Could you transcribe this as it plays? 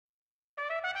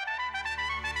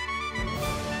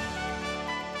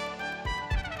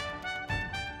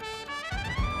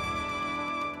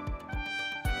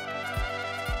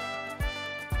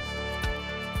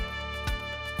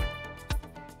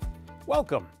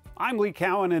Welcome. I'm Lee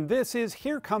Cowan, and this is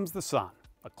Here Comes the Sun,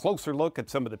 a closer look at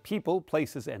some of the people,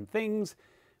 places, and things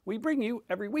we bring you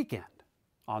every weekend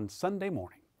on Sunday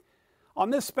morning. On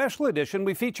this special edition,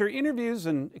 we feature interviews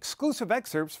and exclusive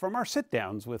excerpts from our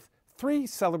sit-downs with three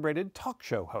celebrated talk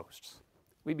show hosts.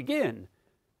 We begin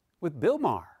with Bill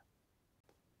Maher.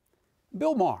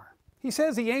 Bill Maher, he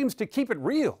says he aims to keep it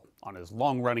real on his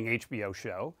long-running HBO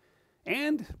show,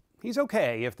 and he's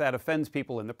okay if that offends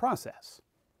people in the process.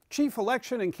 Chief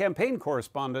election and campaign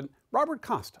correspondent Robert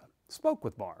Costa spoke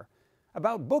with Maher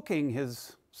about booking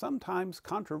his sometimes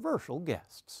controversial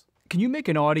guests. Can you make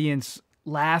an audience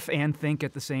laugh and think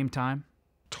at the same time?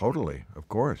 Totally, of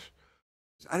course.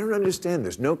 I don't understand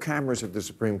this. No cameras at the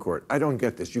Supreme Court. I don't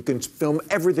get this. You can film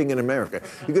everything in America.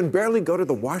 You can barely go to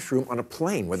the washroom on a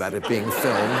plane without it being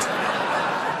filmed.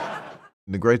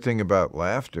 The great thing about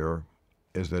laughter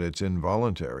is that it's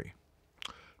involuntary.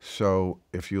 So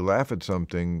if you laugh at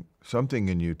something, something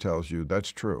in you tells you that's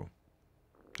true.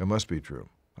 It must be true.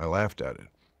 I laughed at it.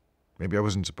 Maybe I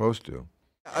wasn't supposed to.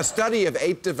 A study of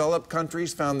 8 developed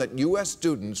countries found that U.S.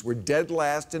 students were dead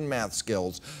last in math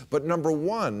skills, but number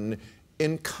 1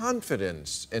 in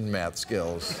confidence in math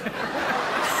skills.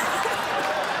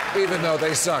 Even though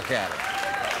they suck at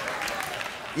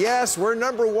it. Yes, we're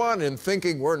number 1 in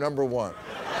thinking we're number 1.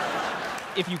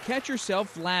 If you catch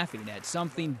yourself laughing at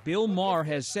something Bill Maher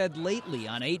has said lately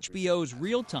on HBO's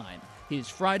Real Time, his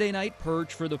Friday night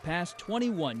perch for the past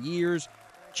 21 years,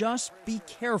 just be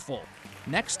careful.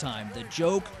 Next time, the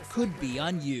joke could be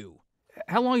on you.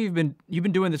 How long you've been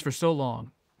doing this for so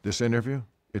long? This interview?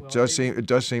 It does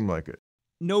seem like it.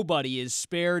 Nobody is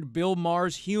spared Bill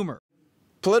Maher's humor.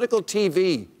 Political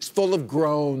TV is full of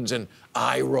groans and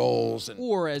eye rolls.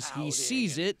 Or as he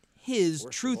sees it, his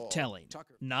truth-telling.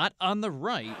 Not on the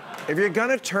right. If you're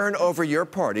gonna turn over your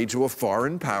party to a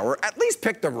foreign power, at least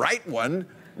pick the right one.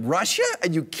 Russia? Are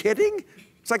you kidding?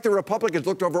 It's like the Republicans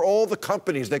looked over all the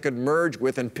companies they could merge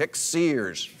with and pick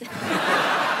Sears.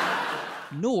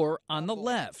 Nor on the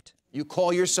left. You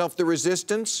call yourself the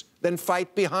resistance? Then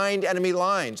fight behind enemy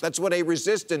lines. That's what a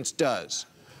resistance does.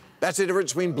 That's the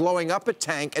difference between blowing up a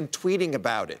tank and tweeting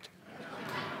about it.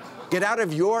 Get out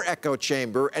of your echo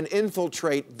chamber and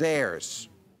infiltrate theirs.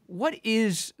 What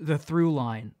is the through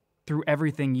line through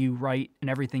everything you write and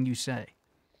everything you say?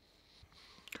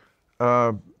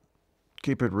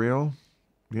 Keep it real,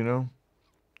 you know?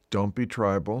 Don't be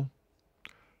tribal.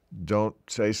 Don't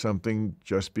say something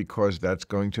just because that's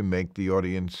going to make the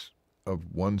audience of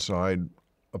one side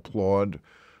applaud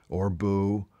or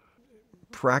boo.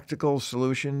 Practical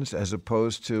solutions as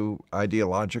opposed to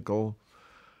ideological.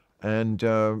 And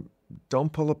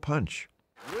don't pull a punch.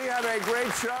 We have a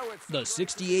great show. The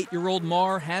 68-year-old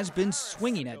Maher has been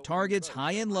swinging at targets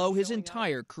high and low his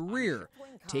entire career,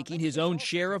 taking his own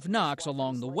share of knocks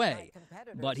along the way.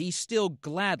 But he still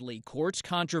gladly courts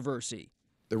controversy.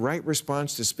 The right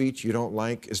response to speech you don't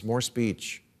like is more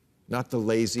speech, not the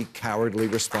lazy, cowardly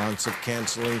response of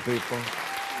canceling people.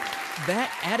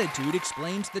 That attitude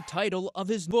explains the title of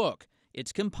his book.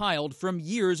 It's compiled from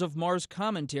years of Maher's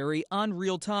commentary on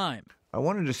Real Time. I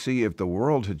wanted to see if the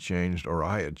world had changed or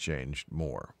I had changed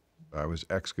more. I was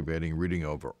excavating, reading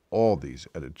over all these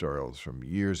editorials from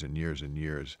years and years and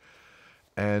years.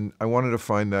 And I wanted to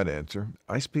find that answer.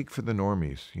 I speak for the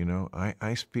normies, you know.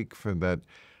 I speak for that,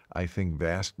 I think,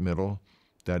 vast middle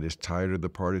that is tired of the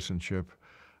partisanship.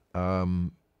 I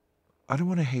don't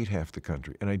want to hate half the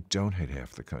country, and I don't hate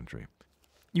half the country.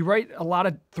 You write a lot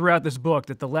throughout this book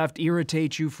that the left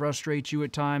irritates you, frustrates you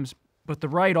at times, but the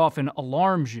right often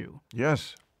alarms you.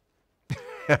 Yes.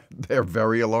 They're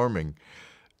very alarming.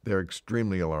 They're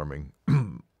extremely alarming.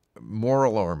 More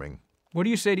alarming. What do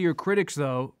you say to your critics,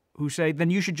 though, who say, then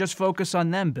you should just focus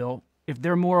on them, Bill? If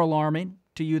they're more alarming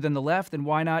to you than the left, then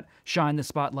why not shine the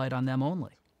spotlight on them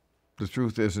only? The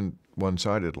truth isn't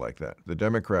one-sided like that. The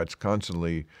Democrats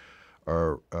constantly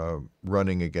are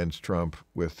running against Trump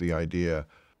with the idea,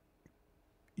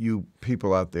 you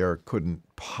people out there couldn't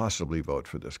possibly vote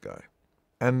for this guy.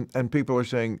 And people are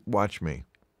saying, watch me,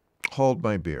 hold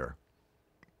my beer,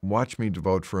 watch me to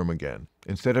vote for him again.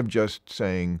 Instead of just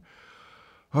saying,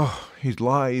 oh, he's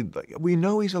lied. We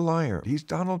know he's a liar. He's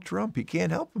Donald Trump. He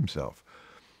can't help himself.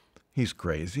 He's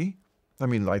crazy. I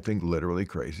mean, I think literally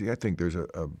crazy. I think there's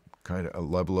a kind of a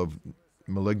level of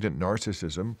malignant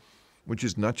narcissism, which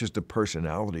is not just a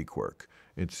personality quirk.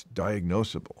 It's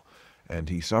diagnosable, and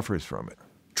he suffers from it.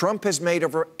 Trump has made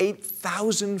over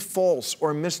 8,000 false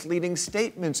or misleading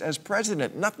statements as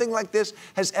president. Nothing like this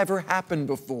has ever happened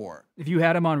before. If you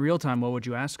had him on Real Time, what would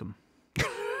you ask him?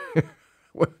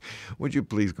 Would you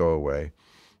please go away?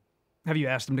 Have you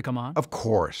asked him to come on? Of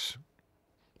course.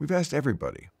 We've asked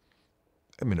everybody.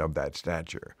 I mean, of that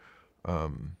stature.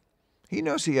 He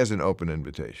knows he has an open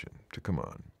invitation to come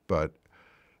on, but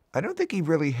I don't think he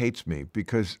really hates me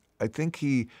because I think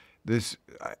the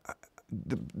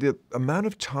amount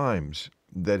of times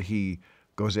that he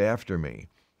goes after me.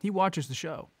 He watches the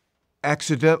show.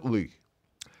 Accidentally.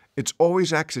 It's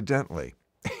always accidentally.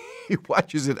 He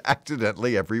watches it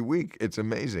accidentally every week. It's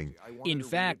amazing. In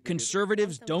fact,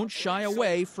 conservatives don't shy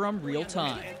away from real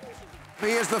time.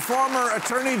 He is the former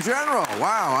Attorney General.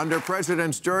 Wow, under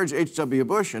Presidents George H.W.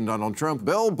 Bush and Donald Trump.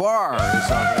 Bill Barr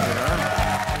is on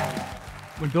here.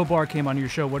 When Bill Barr came on your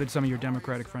show, what did some of your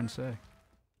Democratic friends say?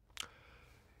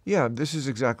 Yeah, this is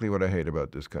exactly what I hate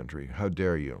about this country. How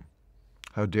dare you?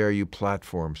 How dare you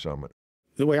platform someone?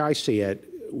 The way I see it,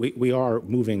 we are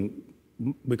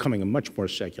becoming a much more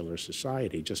secular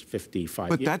society, just 55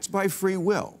 years. But that's by free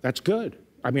will. That's good.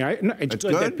 I mean, it's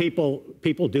good that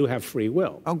people do have free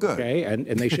will. Oh, good. Okay, and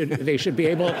they should be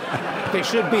able.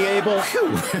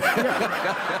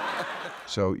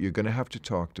 So you're going to have to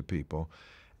talk to people,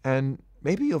 and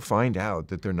maybe you'll find out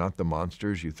that they're not the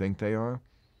monsters you think they are.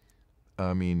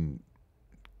 I mean,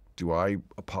 do I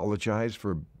apologize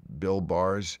for Bill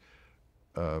Barr's,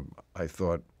 I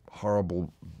thought,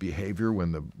 horrible behavior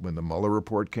when the Mueller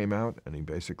report came out, and he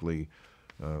basically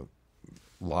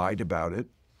lied about it?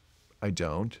 I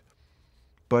don't.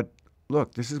 But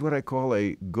look, this is what I call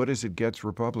a good as it gets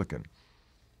Republican.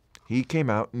 He came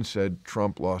out and said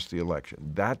Trump lost the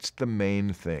election. That's the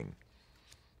main thing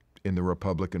in the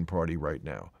Republican Party right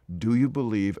now. Do you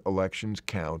believe elections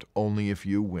count only if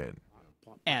you win?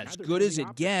 As good as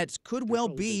it gets could well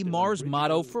be Maher's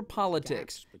motto for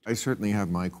politics. I certainly have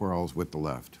my quarrels with the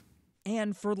left.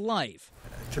 And for life.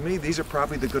 To me, these are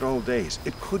probably the good old days.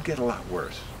 It could get a lot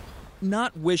worse.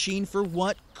 Not wishing for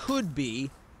what could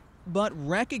be, but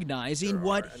recognizing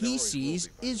what he sees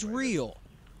is real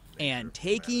and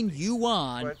taking you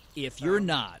on if you're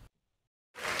not.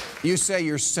 You say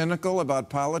you're cynical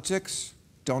about politics?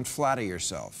 Don't flatter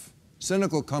yourself.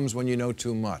 Cynical comes when you know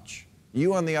too much.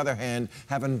 You, on the other hand,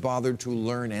 haven't bothered to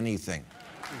learn anything.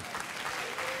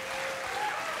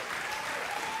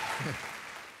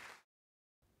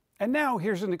 And now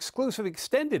here's an exclusive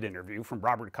extended interview from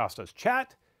Robert Costa's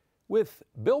chat with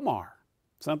Bill Maher,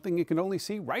 something you can only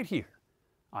see right here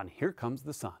on Here Comes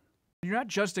the Sun. You're not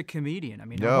just a comedian. I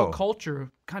mean, No. the whole culture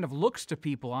kind of looks to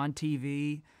people on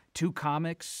TV, to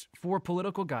comics, for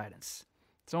political guidance.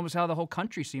 It's almost how the whole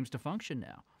country seems to function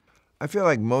now. I feel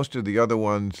like most of the other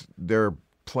ones, they're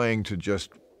playing to just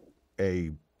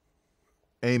a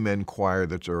amen choir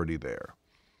that's already there.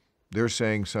 They're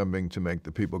saying something to make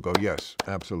the people go, yes,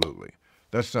 absolutely.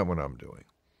 That's not what I'm doing.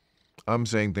 I'm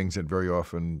saying things that very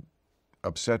often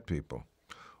upset people,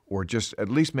 or just at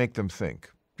least make them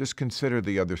think. Just consider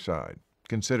the other side.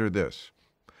 Consider this.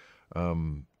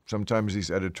 Sometimes these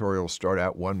editorials start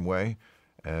out one way,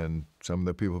 and some of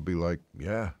the people be like,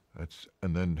 yeah,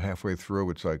 and then halfway through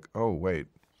it's like, oh, wait,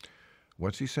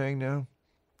 what's he saying now?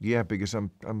 Yeah, because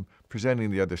I'm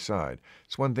presenting the other side.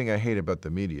 It's one thing I hate about the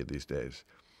media these days,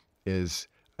 is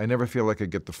I never feel like I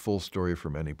get the full story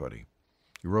from anybody.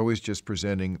 You're always just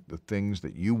presenting the things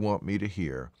that you want me to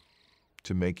hear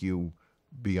to make you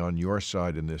be on your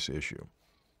side in this issue.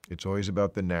 It's always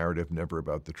about the narrative, never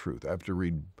about the truth. I have to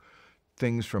read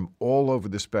things from all over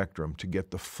the spectrum to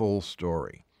get the full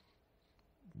story.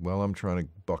 Well, I'm trying to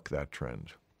buck that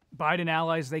trend. Biden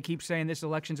allies, they keep saying this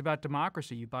election's about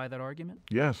democracy. You buy that argument?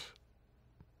 Yes.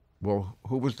 Well,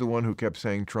 who was the one who kept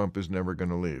saying Trump is never going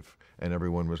to leave and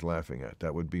everyone was laughing at?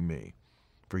 That would be me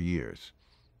for years.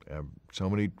 So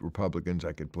many Republicans,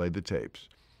 I could play the tapes,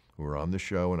 who were on the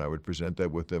show, and I would present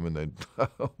that with them, and they'd,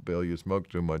 oh, Bill, you smoke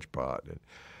too much pot. And,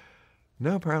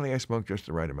 no, apparently I smoked just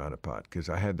the right amount of pot because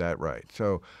I had that right.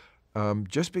 So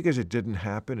just because it didn't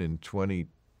happen in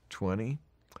 2020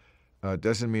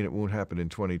 doesn't mean it won't happen in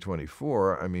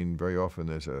 2024. I mean, very often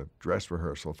there's a dress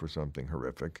rehearsal for something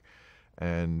horrific.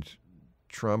 And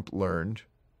Trump learned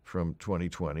from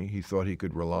 2020. He thought he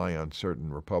could rely on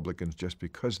certain Republicans just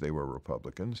because they were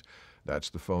Republicans. That's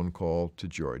the phone call to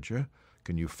Georgia.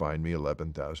 Can you find me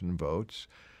 11,000 votes?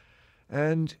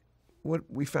 And what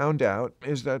we found out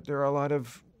is that there are a lot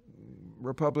of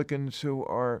Republicans who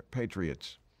are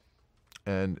patriots,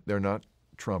 and they're not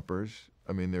Trumpers.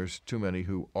 I mean, there's too many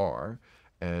who are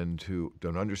and who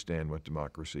don't understand what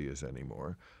democracy is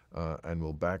anymore and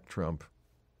will back Trump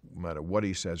no matter what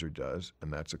he says or does,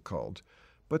 and that's a cult.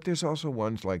 But there's also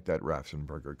ones like that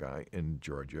Raffensperger guy in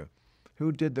Georgia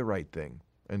who did the right thing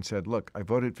and said, look, I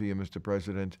voted for you, Mr.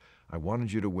 President. I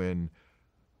wanted you to win,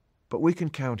 but we can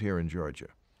count here in Georgia.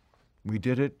 We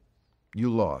did it.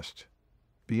 You lost.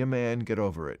 Be a man. Get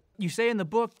over it. You say in the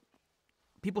book,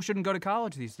 people shouldn't go to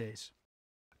college these days.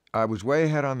 I was way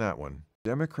ahead on that one.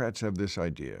 Democrats have this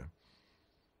idea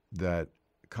that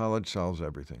college solves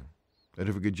everything. That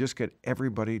if we could just get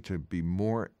everybody to be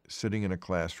more sitting in a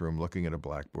classroom, looking at a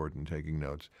blackboard and taking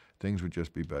notes, things would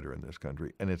just be better in this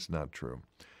country. And it's not true.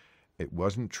 It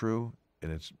wasn't true,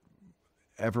 and it's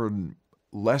ever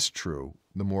less true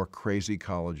the more crazy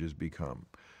colleges become.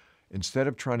 Instead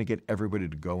of trying to get everybody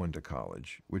to go into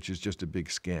college, which is just a big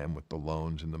scam with the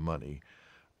loans and the money,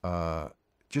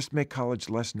 just make college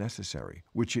less necessary,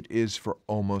 which it is for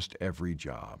almost every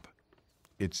job.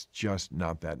 It's just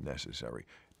not that necessary.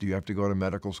 Do you have to go to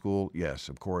medical school? Yes,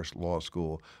 of course, law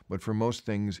school. But for most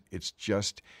things, it's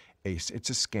just it's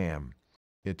a scam.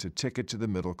 It's a ticket to the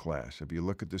middle class. If you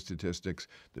look at the statistics,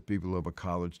 the people who have a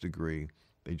college degree,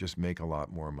 they just make a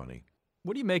lot more money.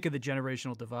 What do you make of the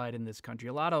generational divide in this country?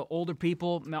 A lot of older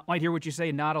people might hear what you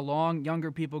say, nod along.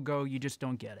 Younger people go, you just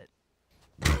don't get it.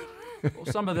 Well,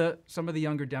 some of the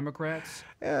younger Democrats.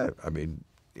 Yeah, I mean,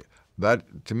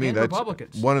 that to me, and that's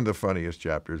Republicans. One of the funniest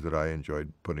chapters that I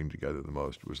enjoyed putting together the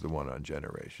most was the one on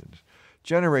generations.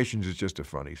 Generations is just a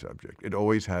funny subject. It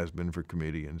always has been for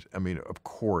comedians. I mean, of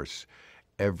course,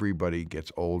 everybody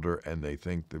gets older and they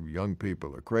think the young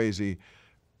people are crazy.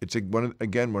 It's one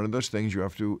of those things you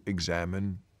have to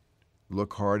examine,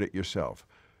 look hard at yourself.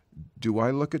 Do I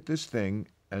look at this thing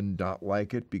and not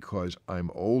like it because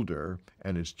I'm older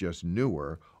and it's just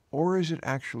newer, or is it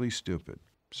actually stupid?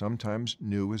 Sometimes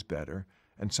new is better,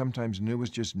 and sometimes new is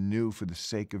just new for the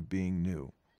sake of being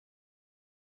new.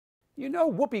 You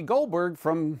know Whoopi Goldberg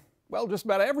from, well, just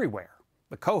about everywhere.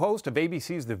 The co-host of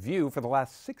ABC's The View for the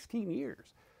last 16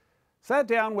 years. Sat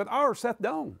down with our Seth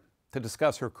Doan to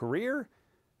discuss her career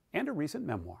and a recent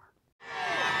memoir.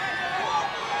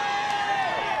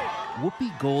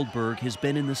 Whoopi Goldberg has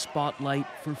been in the spotlight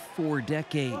for 4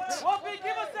 decades. Whoopi,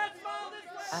 give us that smile this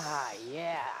way. Ah,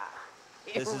 yeah.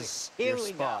 This is Here your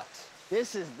we spot. Go.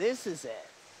 This is it.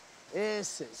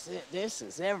 This is it. This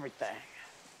is everything.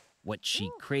 What she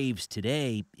craves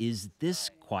today is this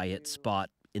quiet spot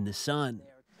in the sun.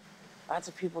 Lots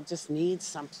of people just need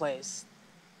someplace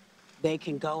they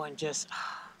can go and just...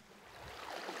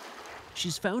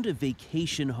 She's found a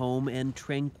vacation home and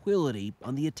tranquility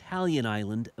on the Italian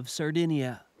island of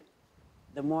Sardinia.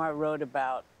 The more I wrote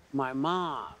about my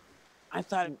mom, I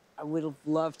thought I would have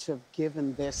loved to have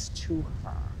given this to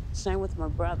her. Same with my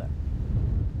brother.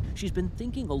 She's been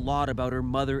thinking a lot about her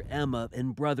mother Emma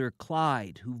and brother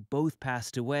Clyde, who've both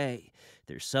passed away.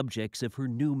 They're subjects of her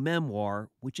new memoir,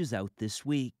 which is out this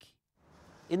week.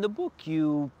 In the book,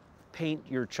 you paint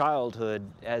your childhood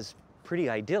as pretty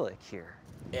idyllic here.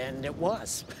 And it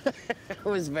was. I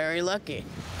was very lucky.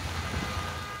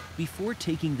 Before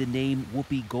taking the name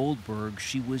Whoopi Goldberg,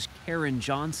 she was Karen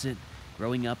Johnson,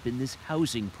 growing up in this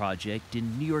housing project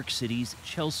in New York City's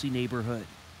Chelsea neighborhood.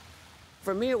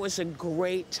 For me, it was a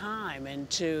great time, and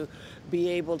to be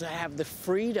able to have the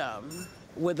freedom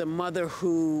with a mother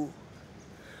who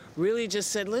really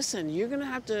just said, listen, you're going to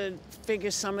have to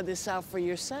figure some of this out for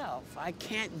yourself. I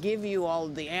can't give you all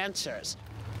of the answers.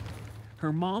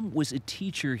 Her mom was a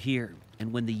teacher here,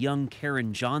 and when the young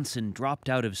Karen Johnson dropped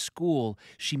out of school,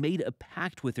 she made a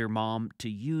pact with her mom to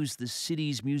use the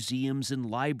city's museums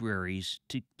and libraries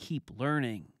to keep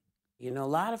learning. You know, a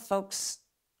lot of folks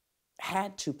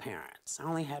had 2 parents. I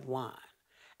only had 1.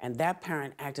 And that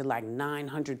parent acted like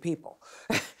 900 people.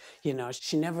 You know,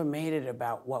 she never made it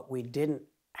about what we didn't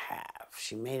have.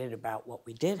 She made it about what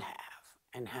we did have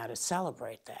and how to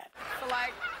celebrate that. So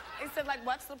he said,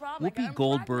 what's the problem? Whoopi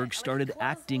Goldberg started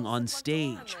acting on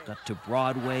stage, got to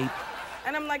Broadway,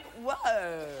 and I'm like,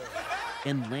 whoa.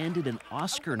 and landed an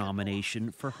Oscar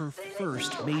nomination for her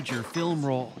first major film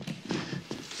role.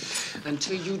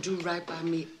 Until you do right by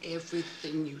me,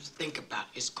 everything you think about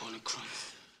is gonna crumble.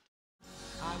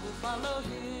 I will follow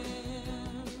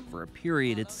him. For a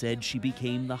period, it said she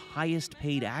became the highest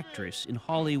paid actress in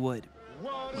Hollywood.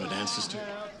 Want to dance, sister?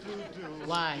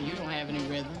 Why? You don't have any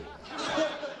rhythm.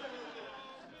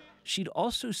 She'd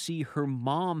also see her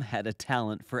mom had a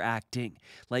talent for acting,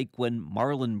 like when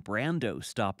Marlon Brando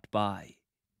stopped by.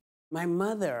 My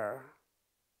mother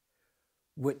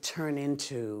would turn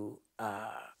into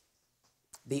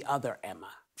the other Emma.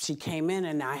 She came in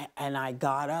and I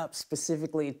got up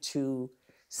specifically to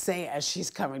say as she's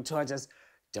coming towards us,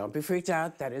 don't be freaked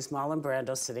out, that is Marlon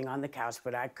Brando sitting on the couch,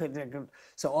 but I couldn't,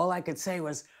 so all I could say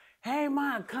was, hey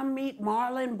Ma, come meet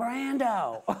Marlon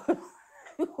Brando,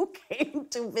 who came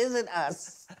to visit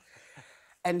us.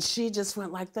 And she just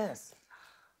went like this,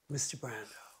 Mr. Brando.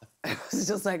 It was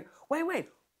just like, wait,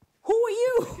 who are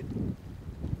you?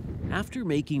 After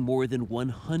making more than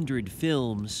 100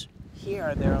 films,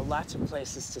 Here, there are lots of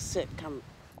places to sit. Come.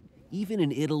 Even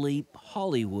in Italy,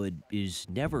 Hollywood is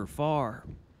never far.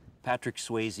 Patrick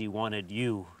Swayze wanted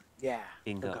you Yeah,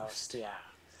 in the Ghost. yeah.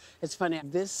 It's funny,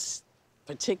 this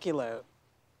particular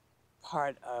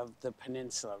part of the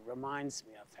peninsula reminds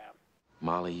me of him.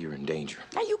 Molly, you're in danger.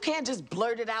 Now, you can't just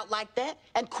blurt it out like that.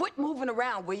 And quit moving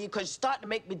around, will you? Because you're starting to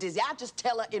make me dizzy. I'll just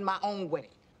tell her in my own way.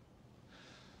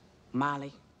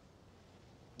 Molly,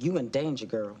 you in danger,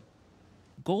 girl.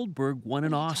 Goldberg won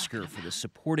an Oscar for the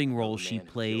supporting role she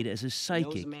played as a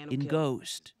psychic in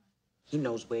Ghost. He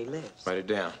knows where he lives. Write it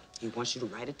down. He wants you to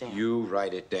write it down. You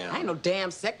write it down. I ain't no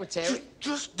damn secretary.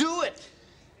 Just do it.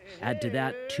 Add to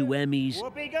that 2 Emmys,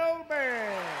 Whoopi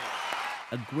Goldberg,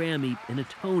 a Grammy, and a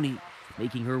Tony,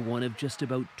 making her one of just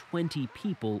about 20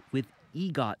 people with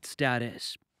EGOT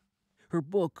status. Her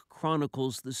book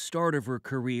chronicles the start of her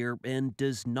career and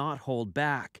does not hold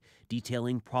back,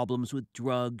 detailing problems with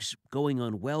drugs, going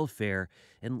on welfare,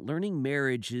 and learning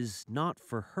marriage is not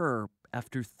for her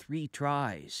after 3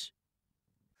 tries.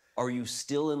 Are you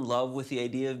still in love with the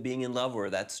idea of being in love, or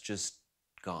that's just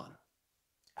gone?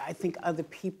 I think other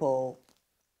people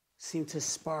seem to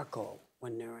sparkle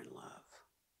when they're in love,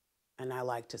 and I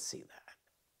like to see that.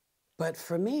 But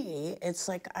for me, it's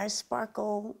like I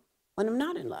sparkle when I'm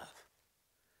not in love,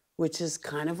 which is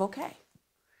kind of okay.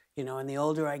 You know, and the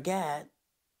older I get,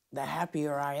 the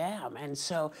happier I am. And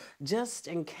so just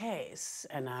in case,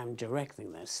 and I'm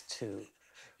directing this to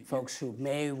folks who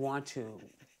may want to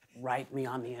write me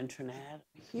on the internet,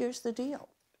 here's the deal.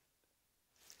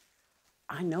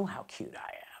 I know how cute I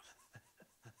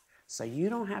am. So you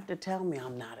don't have to tell me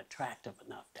I'm not attractive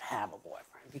enough to have a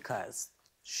boyfriend, because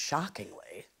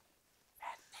shockingly,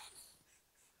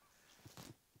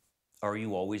 Are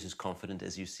you always as confident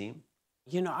as you seem?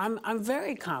 you know, I'm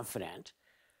very confident,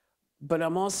 but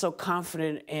I'm also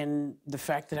confident in the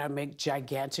fact that I make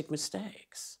gigantic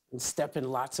mistakes and step in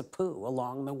lots of poo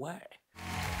along the way.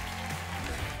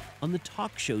 On the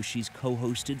talk show she's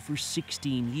co-hosted for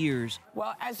 16 years,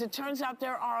 Well, as it turns out,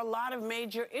 there are a lot of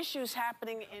major issues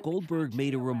happening in Goldberg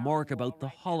made a remark about the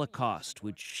Holocaust,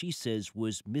 which she says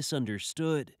was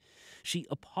misunderstood. She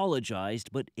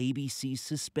apologized, but ABC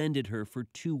suspended her for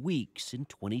 2 weeks in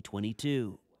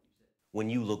 2022. When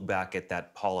you look back at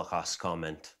that Holocaust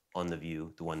comment on The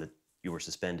View, the one that you were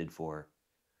suspended for,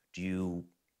 do you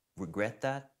regret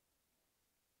that?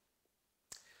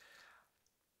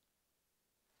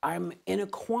 I'm in a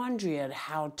quandary at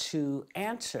how to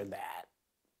answer that,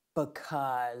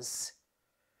 because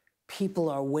people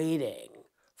are waiting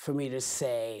for me to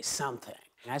say something.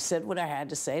 I said what I had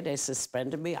to say. They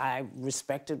suspended me. I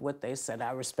respected what they said.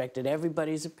 I respected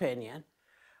everybody's opinion.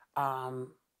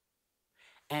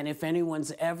 And if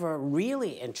anyone's ever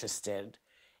really interested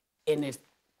in it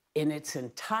in its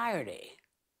entirety,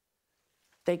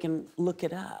 they can look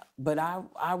it up. But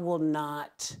I will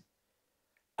not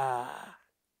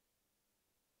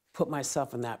put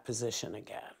myself in that position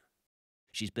again.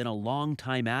 She's been a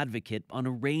longtime advocate on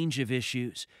a range of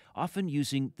issues, often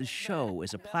using the show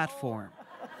as a platform.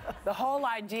 The whole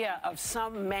idea of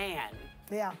some man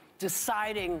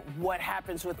deciding what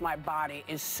happens with my body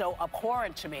is so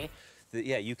abhorrent to me.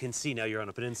 Yeah, you can see now you're on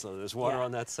a peninsula. There's water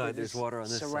on that side, there's water on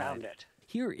this side. Surrounded.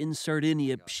 Here in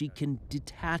Sardinia, she can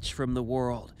detach from the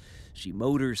world. She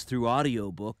motors through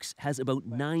audiobooks, has about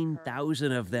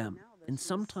 9,000 of them, and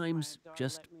sometimes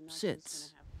just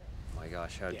sits. Oh my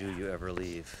gosh, how do you ever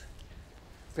leave?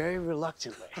 Very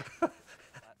reluctantly.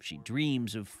 She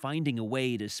dreams of finding a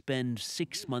way to spend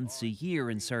 6 months a year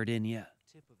in Sardinia.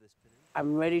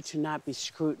 I'm ready to not be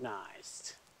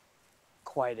scrutinized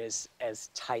quite as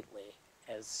tightly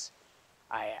as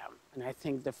I am. And I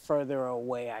think the further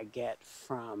away I get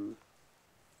from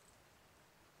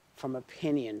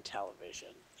opinion television,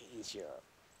 the easier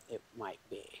it might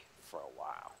be for a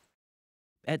while.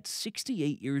 At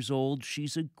 68 years old,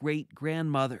 she's a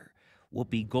great-grandmother.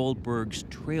 Whoopi Goldberg's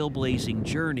trailblazing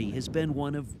journey has been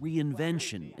one of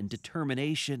reinvention and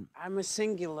determination. I'm a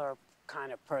singular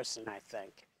kind of person, I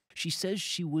think. She says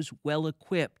she was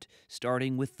well-equipped,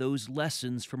 starting with those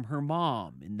lessons from her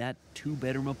mom in that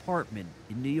 2-bedroom apartment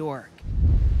in New York.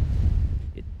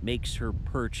 It makes her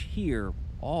perch here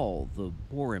all the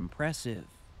more impressive.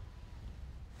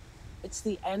 It's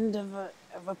the end of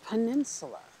a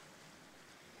peninsula.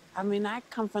 I mean, I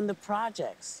come from the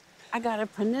projects. I got a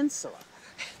peninsula.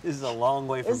 This is a long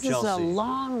way from Chelsea. This is a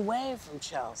long way from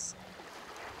Chelsea.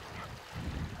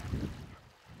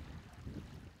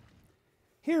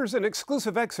 Here's an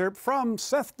exclusive excerpt from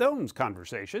Seth Doan's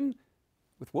conversation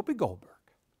with Whoopi Goldberg.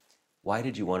 Why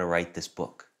did you want to write this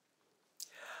book?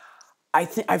 I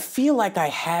feel like I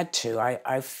had to.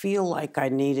 I feel like I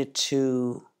needed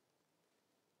to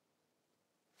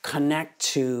connect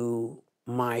to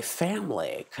my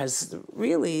family, because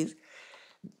really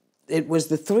it was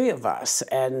the three of us,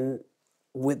 and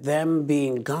with them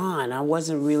being gone, I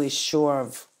wasn't really sure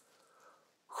of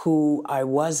who I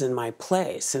was in my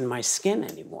place, in my skin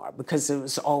anymore, because it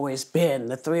was always been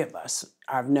the three of us.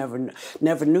 I've never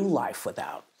knew life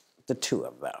without the two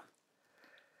of them.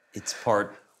 It's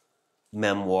part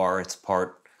memoir, it's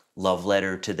part love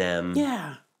letter to them.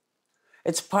 Yeah.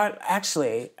 It's part,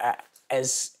 actually,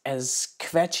 as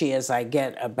kvetchy as I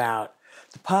get about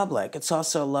the public, it's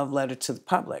also a love letter to the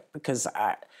public, because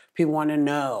people want to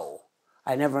know.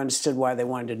 I never understood why they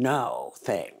wanted to know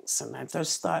things. And I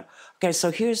just thought, okay, so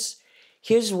here's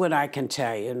what I can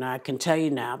tell you. And I can tell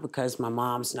you now because my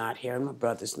mom's not here and my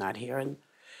brother's not here. And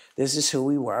this is who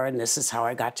we were, and this is how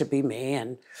I got to be me.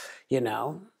 And, you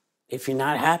know, if you're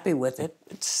not happy with it,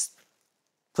 it's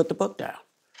put the book down,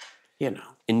 you know.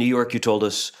 In New York, you told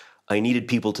us, I needed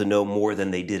people to know more than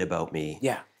they did about me.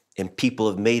 Yeah. And people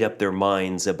have made up their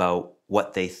minds about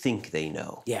what they think they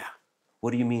know. Yeah.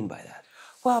 What do you mean by that?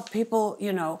 Well, people,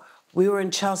 you know, we were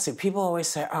in Chelsea. People always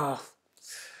say, oh,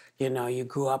 you know, you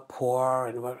grew up poor.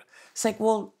 And it's like,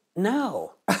 well,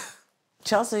 no.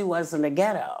 Chelsea wasn't a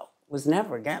ghetto. It was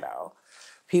never a ghetto.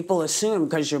 People assume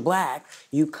because you're black,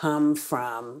 you come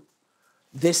from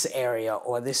this area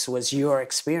or this was your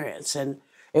experience. And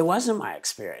it wasn't my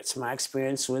experience. My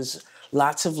experience was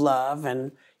lots of love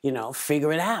and, you know,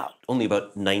 figure it out. Only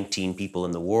about 19 people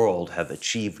in the world have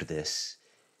achieved this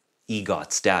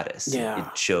EGOT status. Yeah.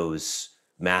 It shows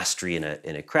mastery in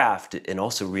a craft and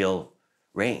also real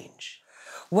range.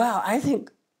 Well, I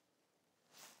think,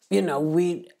 you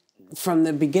know, from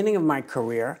the beginning of my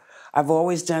career, I've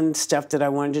always done stuff that I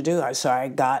wanted to do. So I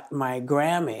got my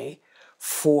Grammy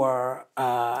for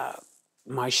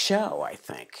my show, I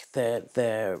think,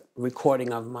 the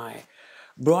recording of my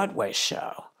Broadway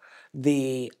show.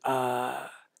 The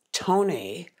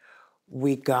Tony,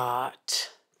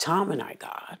 Tom and I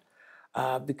got,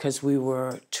 because we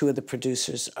were two of the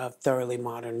producers of Thoroughly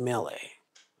Modern Millie.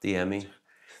 The Emmy?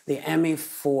 The Emmy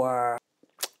for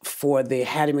the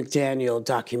Hattie McDaniel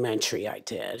documentary I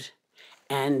did,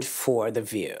 and for The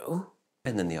View.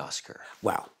 And then the Oscar.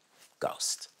 Well,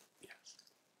 Ghost. Yes.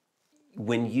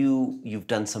 When you've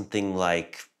done something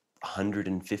like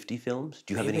 150 films,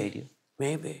 do you have any idea?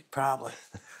 Maybe, probably.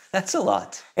 That's a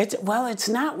lot. It's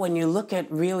not when you look at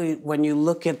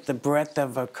the breadth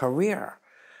of a career.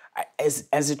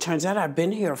 As it turns out, I've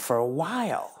been here for a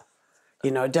while.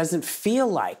 You know, it doesn't feel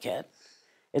like it.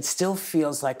 It still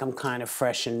feels like I'm kind of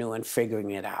fresh and new and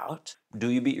figuring it out. Do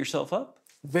you beat yourself up?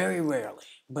 Very rarely,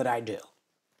 but I do.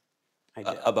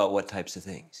 About what types of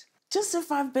things? Just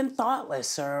if I've been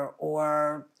thoughtless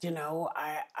or you know,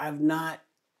 I've not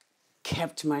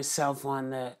kept myself on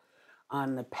the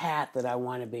path that I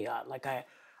want to be on. Like I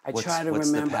try to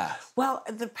remember. The path? Well,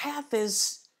 the path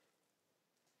is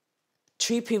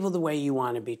treat people the way you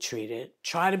want to be treated.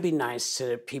 Try to be nice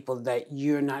to people that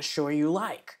you're not sure you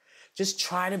like. Just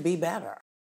try to be better.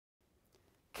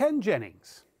 Ken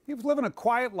Jennings. He was living a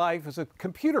quiet life as a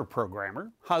computer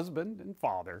programmer, husband, and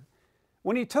father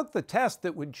when he took the test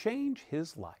that would change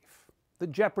his life, the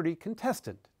Jeopardy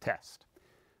contestant test.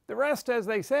 The rest, as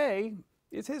they say,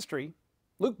 is history.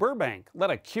 Luke Burbank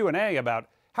led a Q&A about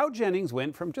how Jennings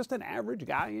went from just an average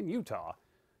guy in Utah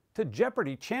to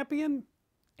Jeopardy champion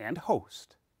and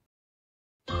host.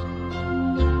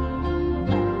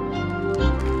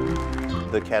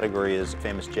 The category is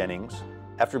Famous Jennings.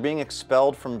 After being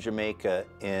expelled from Jamaica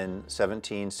in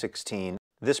 1716,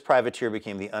 this privateer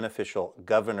became the unofficial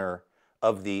governor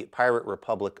of the Pirate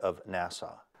Republic of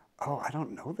Nassau. Oh, I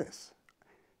don't know this.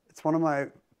 It's one of my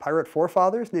pirate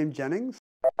forefathers named Jennings.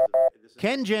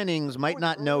 Ken Jennings might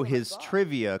not know his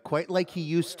trivia quite like he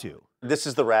used to. This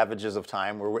is the ravages of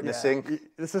time we're witnessing. Yeah,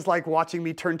 this is like watching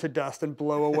me turn to dust and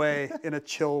blow away in a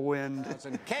chill wind.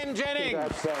 Ken Jennings, you are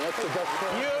the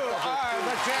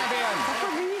champion.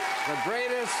 The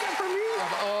greatest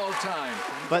of all time.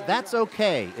 But that's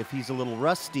okay if he's a little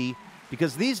rusty,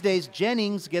 because these days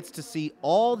Jennings gets to see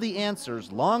all the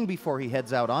answers long before he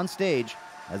heads out on stage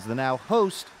as the now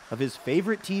host of his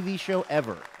favorite TV show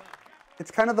ever. It's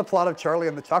kind of the plot of Charlie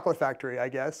and the Chocolate Factory, I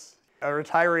guess. A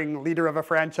retiring leader of a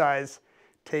franchise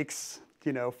takes,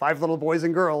 5 little boys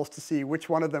and girls to see which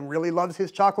one of them really loves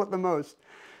his chocolate the most.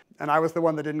 And I was the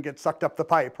one that didn't get sucked up the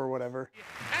pipe or whatever.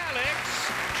 Alex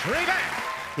Trebek.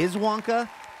 His Wonka,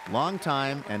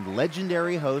 longtime and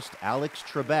legendary host Alex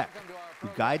Trebek, who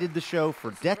guided the show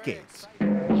for decades.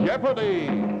 Jeopardy!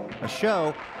 A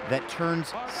show that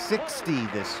turns 60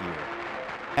 this year.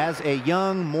 As a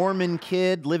young Mormon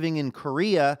kid living in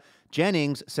Korea,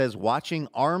 Jennings says watching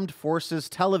armed forces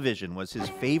television was his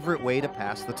favorite way to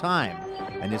pass the time.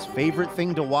 And his favorite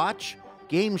thing to watch?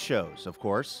 Game shows, of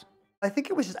course. I think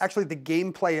it was just actually the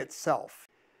gameplay itself.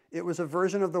 It was a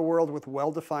version of the world with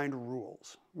well-defined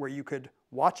rules, where you could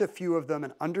watch a few of them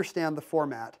and understand the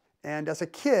format. And as a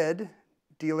kid,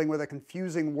 dealing with a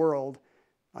confusing world,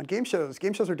 on game shows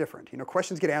are different.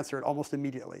 Questions get answered almost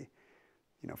immediately.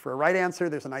 For a right answer,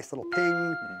 there's a nice little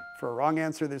ping. For a wrong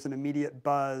answer, there's an immediate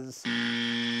buzz.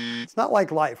 It's not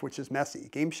like life, which is messy.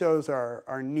 Game shows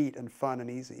are neat and fun and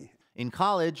easy. In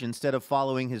college, instead of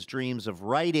following his dreams of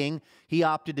writing, he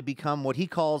opted to become what he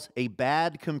calls a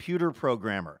bad computer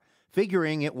programmer,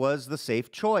 figuring it was the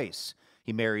safe choice.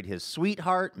 He married his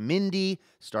sweetheart, Mindy,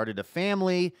 started a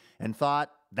family, and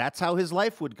thought that's how his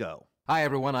life would go. Hi,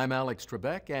 everyone. I'm Alex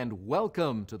Trebek, and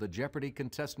welcome to the Jeopardy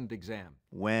contestant exam.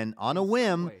 When, on a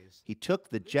whim, he took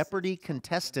the Jeopardy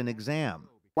contestant exam.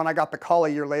 When I got the call a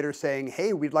year later saying,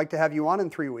 hey, we'd like to have you on in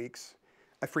 3 weeks,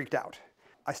 I freaked out.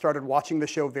 I started watching the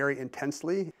show very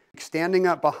intensely, standing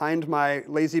up behind my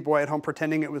lazy boy at home,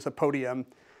 pretending it was a podium,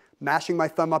 mashing my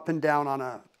thumb up and down on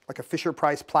a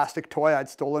Fisher-Price plastic toy I'd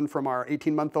stolen from our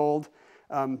 18-month-old,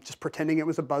 just pretending it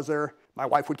was a buzzer. My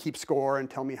wife would keep score and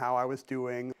tell me how I was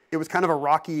doing. It was kind of a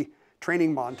rocky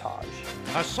training montage.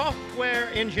 A software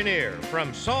engineer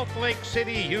from Salt Lake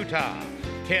City, Utah,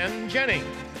 Ken Jennings.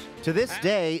 To this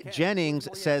day, Jennings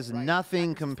says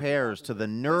nothing compares to the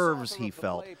nerves he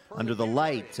felt under the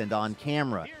lights and on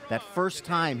camera that first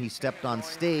time he stepped on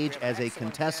stage as a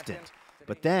contestant.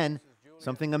 But then,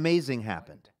 something amazing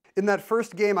happened. In that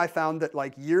first game, I found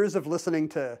that years of listening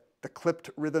to the clipped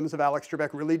rhythms of Alex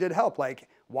Trebek really did help.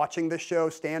 Watching this show,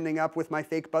 standing up with my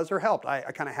fake buzzer helped. I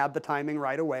kind of had the timing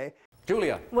right away.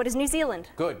 Julia. What is New Zealand?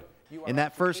 Good. In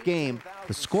that first game,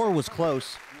 the score was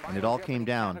close, and it all came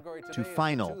down to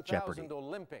Final Jeopardy.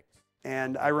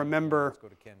 And I remember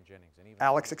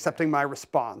Alex accepting my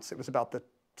response. It was about the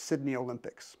Sydney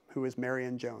Olympics, who is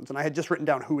Marion Jones. And I had just written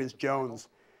down, who is Jones?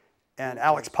 And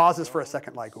Alex pauses for a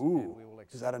second ooh,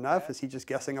 is that enough? Is he just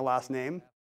guessing a last name?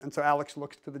 And so Alex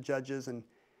looks to the judges and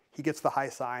he gets the high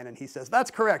sign and he says, that's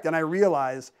correct. And I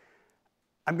realize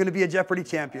I'm going to be a Jeopardy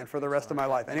champion for the rest of my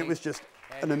life. And it was just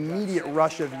an immediate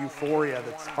rush of euphoria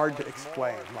that's hard to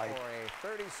explain.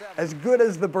 As good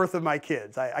as the birth of my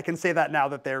kids. I can say that now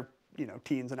that they're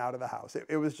teens and out of the house.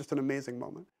 It was just an amazing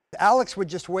moment. Alex would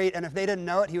just wait, and if they didn't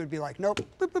know it, he would be like, nope,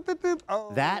 boop, boop, boop, boop.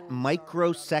 Oh. That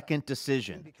microsecond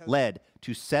decision led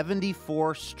to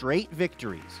 74 straight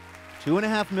victories,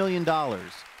 $2.5 million,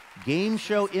 game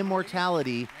show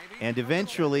immortality, and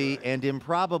eventually, and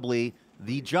improbably,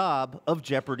 the job of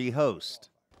Jeopardy host.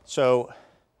 So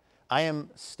I am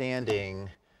standing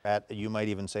at, you might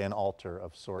even say, an altar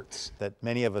of sorts that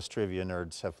many of us trivia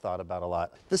nerds have thought about a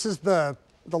lot. This is the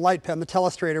light pen, the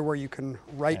telestrator, where you can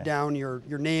write down your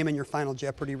name and your final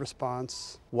Jeopardy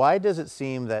response. Why does it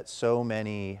seem that so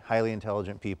many highly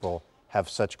intelligent people have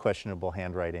such questionable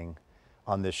handwriting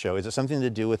on this show? Is it something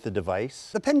to do with the device?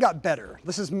 The pen got better.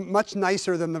 This is much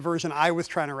nicer than the version I was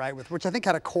trying to write with, which I think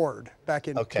had a cord back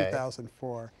in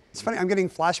 2004. It's funny, I'm getting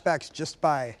flashbacks just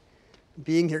by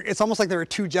being here. It's almost like there are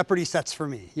two Jeopardy sets for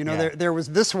me. There was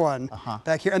this one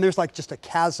back here, and there's just a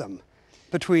chasm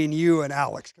between you and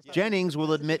Alex. Jennings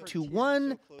will admit to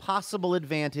one possible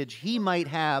advantage he might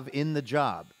have in the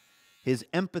job, his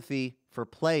empathy for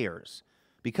players,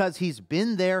 because he's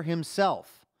been there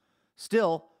himself.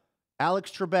 Still, Alex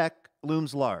Trebek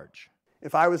looms large.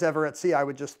 If I was ever at sea, I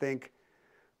would just think,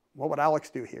 what would Alex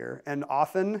do here? And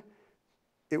often,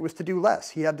 it was to do less.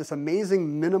 He had this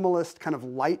amazing minimalist kind of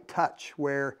light touch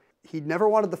where he never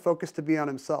wanted the focus to be on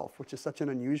himself, which is such an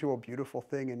unusual, beautiful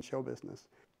thing in show business.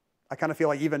 I kind of feel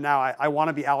like even now I want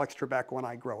to be Alex Trebek when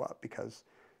I grow up, because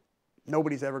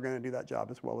nobody's ever going to do that job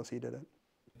as well as he did it.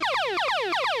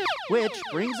 Which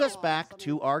brings us back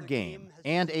to our game,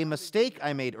 and a mistake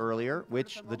I made earlier,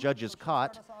 which the judges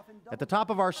caught. At the top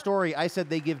of our story, I said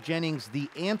they give Jennings the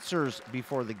answers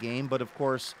before the game, but of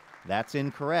course, that's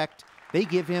incorrect. They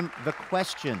give him the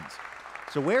questions.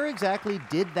 So where exactly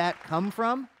did that come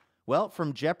from? Well,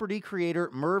 from Jeopardy creator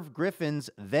Merv Griffin's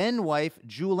then-wife,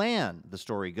 Julianne, the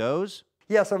story goes.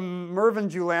 Yeah, so Merv and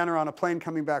Julianne are on a plane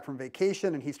coming back from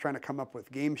vacation, and he's trying to come up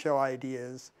with game show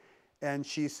ideas. And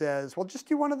she says, well, just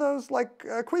do one of those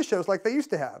quiz shows like they used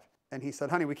to have. And he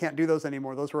said, honey, we can't do those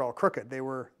anymore. Those were all crooked. They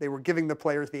were giving the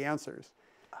players the answers.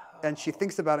 And she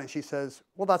thinks about it, and she says,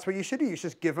 well, that's what you should do. You should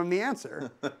just give them the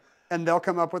answer, and they'll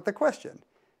come up with the question.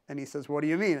 And he says, what do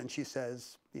you mean? And she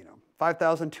says,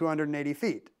 5,280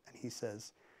 feet. And he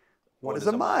says, what is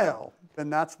a mile?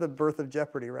 And that's the birth of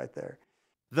Jeopardy right there.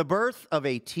 The birth of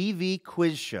a TV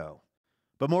quiz show.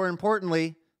 But more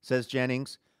importantly, says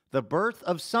Jennings, the birth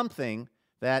of something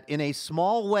that in a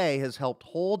small way has helped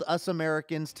hold us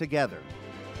Americans together,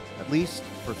 at least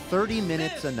for 30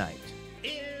 minutes a night.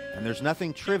 And there's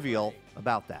nothing trivial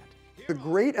about that. The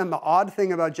great and the odd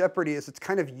thing about Jeopardy is it's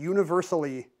kind of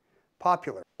universally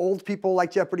popular. Old people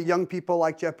like Jeopardy, young people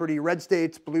like Jeopardy, red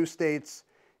states, blue states.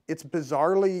 It's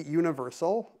bizarrely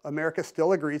universal. America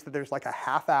still agrees that there's like a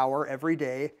half hour every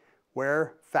day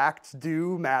where facts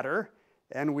do matter,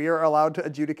 and we are allowed to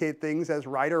adjudicate things as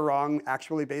right or wrong,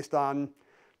 actually based on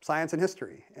science and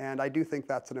history. And I do think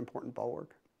that's an important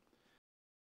bulwark.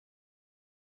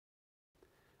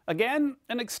 Again,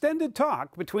 an extended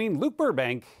talk between Luke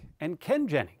Burbank and Ken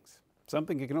Jennings,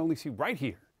 something you can only see right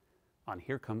here on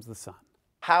Here Comes the Sun.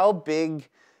 How big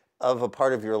of a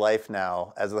part of your life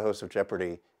now as the host of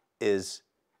Jeopardy is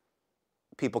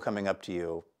people coming up to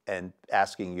you and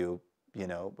asking you,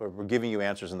 or giving you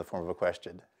answers in the form of a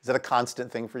question? Is that a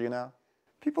constant thing for you now?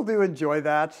 People do enjoy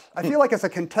that. I feel like as a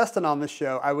contestant on this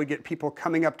show, I would get people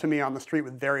coming up to me on the street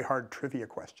with very hard trivia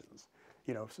questions.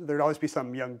 So there'd always be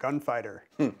some young gunfighter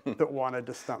that wanted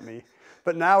to stump me.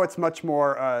 But now it's much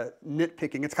more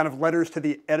nitpicking. It's kind of letters to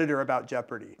the editor about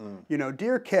Jeopardy.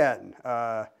 Dear Ken,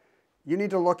 you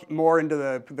need to look more into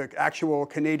the actual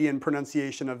Canadian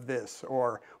pronunciation of this.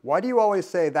 Or why do you always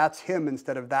say that's him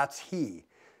instead of that's he?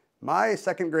 My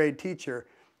second grade teacher.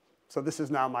 So this is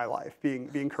now my life,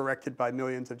 being corrected by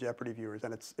millions of Jeopardy viewers,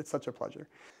 and it's such a pleasure.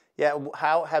 Yeah,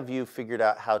 how have you figured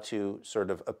out how to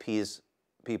sort of appease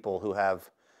people who have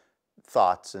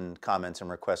thoughts and comments and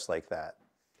requests like that?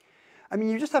 I mean,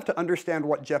 you just have to understand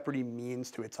what Jeopardy means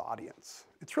to its audience.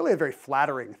 It's really a very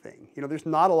flattering thing. There's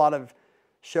not a lot of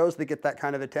shows that get that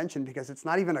kind of attention because it's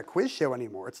not even a quiz show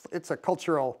anymore. It's a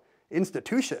cultural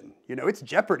institution. It's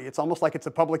Jeopardy. It's almost like it's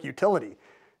a public utility.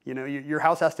 Your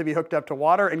house has to be hooked up to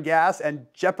water and gas and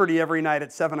Jeopardy every night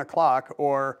at 7 o'clock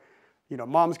or,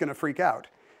 mom's going to freak out.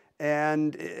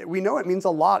 And we know it means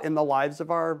a lot in the lives of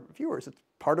our viewers. It's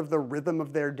part of the rhythm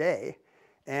of their day.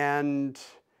 And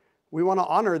we want to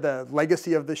honor the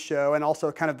legacy of the show and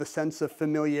also kind of the sense of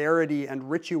familiarity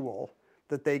and ritual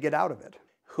that they get out of it.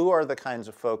 Who are the kinds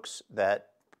of folks that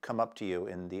come up to you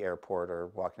in the airport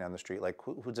or walking down the street? Like,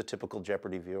 who's a typical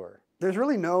Jeopardy viewer? There's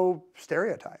really no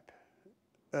stereotype.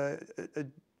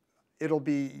 It'll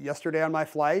be yesterday on my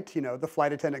flight, the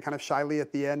flight attendant kind of shyly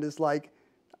at the end is like,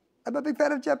 I'm a big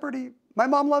fan of Jeopardy. My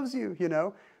mom loves you,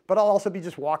 But I'll also be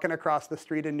just walking across the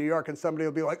street in New York and somebody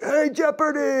will be like, hey,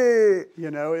 Jeopardy!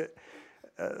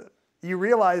 You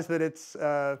realize that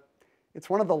it's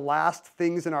one of the last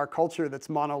things in our culture that's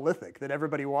monolithic, that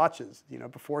everybody watches,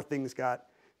 before things got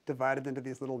divided into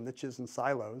these little niches and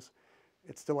silos.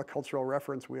 It's still a cultural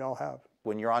reference we all have.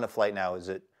 When you're on a flight now, is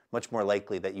it much more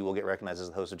likely that you will get recognized as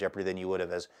the host of Jeopardy than you would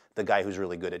have as the guy who's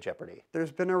really good at Jeopardy?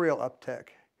 There's been a real uptick.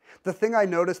 The thing I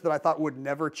noticed that I thought would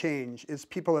never change is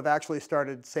people have actually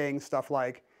started saying stuff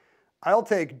like, I'll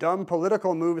take dumb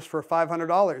political moves for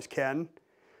 $500, Ken.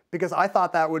 Because I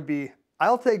thought that would be,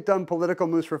 I'll take dumb political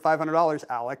moves for $500,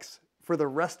 Alex, for the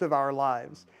rest of our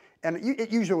lives. And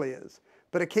it usually is.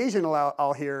 But occasionally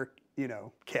I'll hear,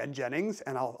 Ken Jennings,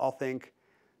 and I'll think,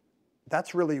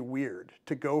 that's really weird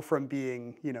to go from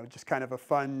being, just kind of a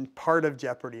fun part of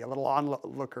Jeopardy, a little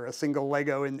onlooker, a single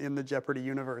Lego in the Jeopardy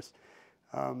universe,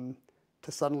 to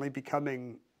suddenly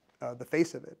becoming the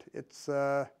face of it. It's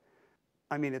a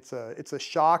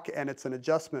shock and it's an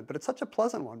adjustment, but it's such a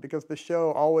pleasant one because the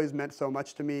show always meant so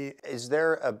much to me. Is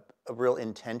there a real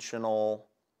intentional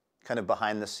kind of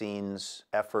behind the scenes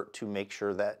effort to make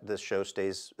sure that this show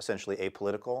stays essentially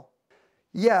apolitical?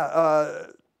 Yeah,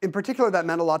 in particular, that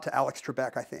meant a lot to Alex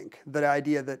Trebek, I think. The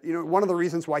idea that, one of the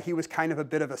reasons why he was kind of a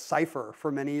bit of a cipher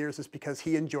for many years is because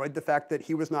he enjoyed the fact that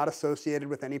he was not associated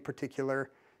with any particular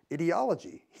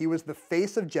ideology. He was the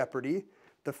face of Jeopardy,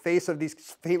 the face of these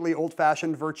faintly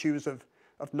old-fashioned virtues of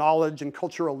knowledge and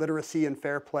cultural literacy and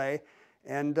fair play,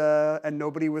 and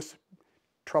nobody was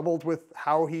troubled with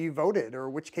how he voted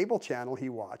or which cable channel he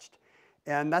watched.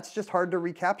 And that's just hard to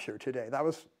recapture today. That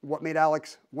was what made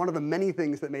Alex, one of the many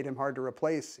things that made him hard to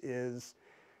replace is,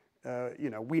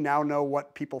 we now know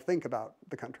what people think about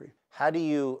the country. How do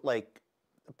you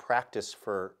practice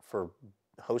for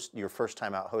your first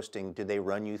time out hosting? Did they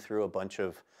run you through a bunch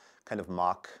of kind of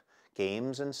mock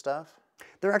games and stuff?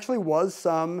 There actually was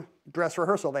some dress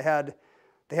rehearsal. They had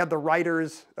the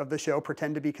writers of the show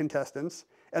pretend to be contestants,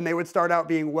 and they would start out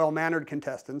being well-mannered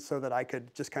contestants so that I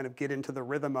could just kind of get into the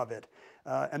rhythm of it.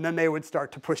 And then they would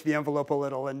start to push the envelope a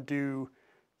little and do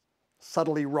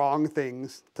subtly wrong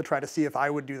things to try to see if I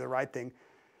would do the right thing.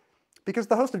 Because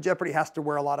the host of Jeopardy has to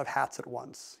wear a lot of hats at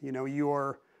once.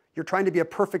 You're you're trying to be a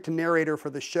perfect narrator for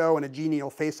the show and a genial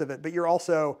face of it, but you're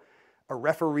also a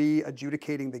referee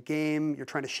adjudicating the game. You're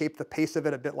trying to shape the pace of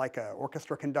it a bit like an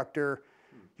orchestra conductor.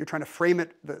 You're trying to frame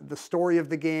it, the story of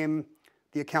the game,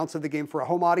 the accounts of the game for a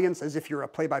home audience as if you're a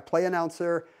play-by-play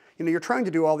announcer. You know, you're trying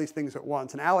to do all these things at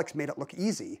once, and Alex made it look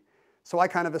easy. So I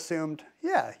kind of assumed,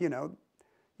 yeah, you know,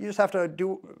 you just have to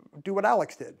do what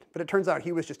Alex did. But it turns out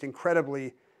he was just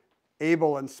incredibly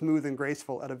able and smooth and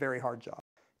graceful at a very hard job.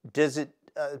 Does it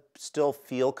still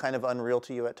feel kind of unreal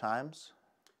to you at times?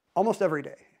 Almost every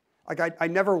day. Like I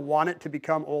never want it to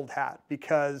become old hat,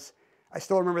 because I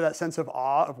still remember that sense of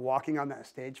awe of walking on that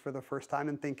stage for the first time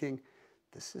and thinking,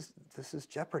 this is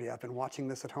Jeopardy. I've been watching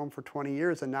this at home for 20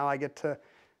 years, and now I get to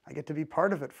be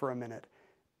part of it for a minute.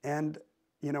 And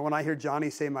you know, when I hear Johnny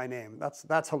say my name,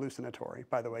 that's hallucinatory,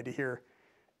 by the way, to hear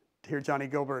Johnny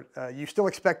Gilbert. You still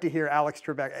expect to hear Alex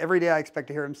Trebek. Every day I expect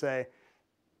to hear him say,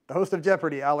 the host of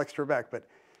Jeopardy, Alex Trebek, but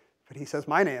he says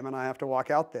my name, and I have to walk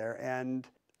out there. And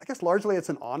I guess largely it's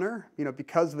an honor, you know,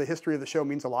 because the history of the show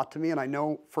means a lot to me, and I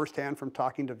know firsthand from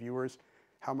talking to viewers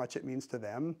how much it means to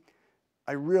them.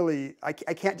 I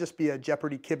can't just be a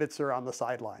Jeopardy kibitzer on the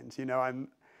sidelines. You know,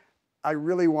 I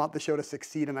really want the show to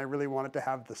succeed, and I really want it to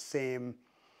have the same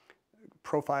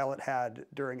profile it had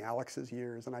during Alex's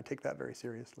years, and I take that very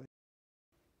seriously.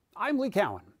 I'm Lee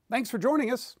Cowan. Thanks for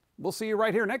joining us. We'll see you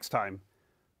right here next time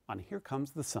on Here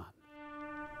Comes the Sun.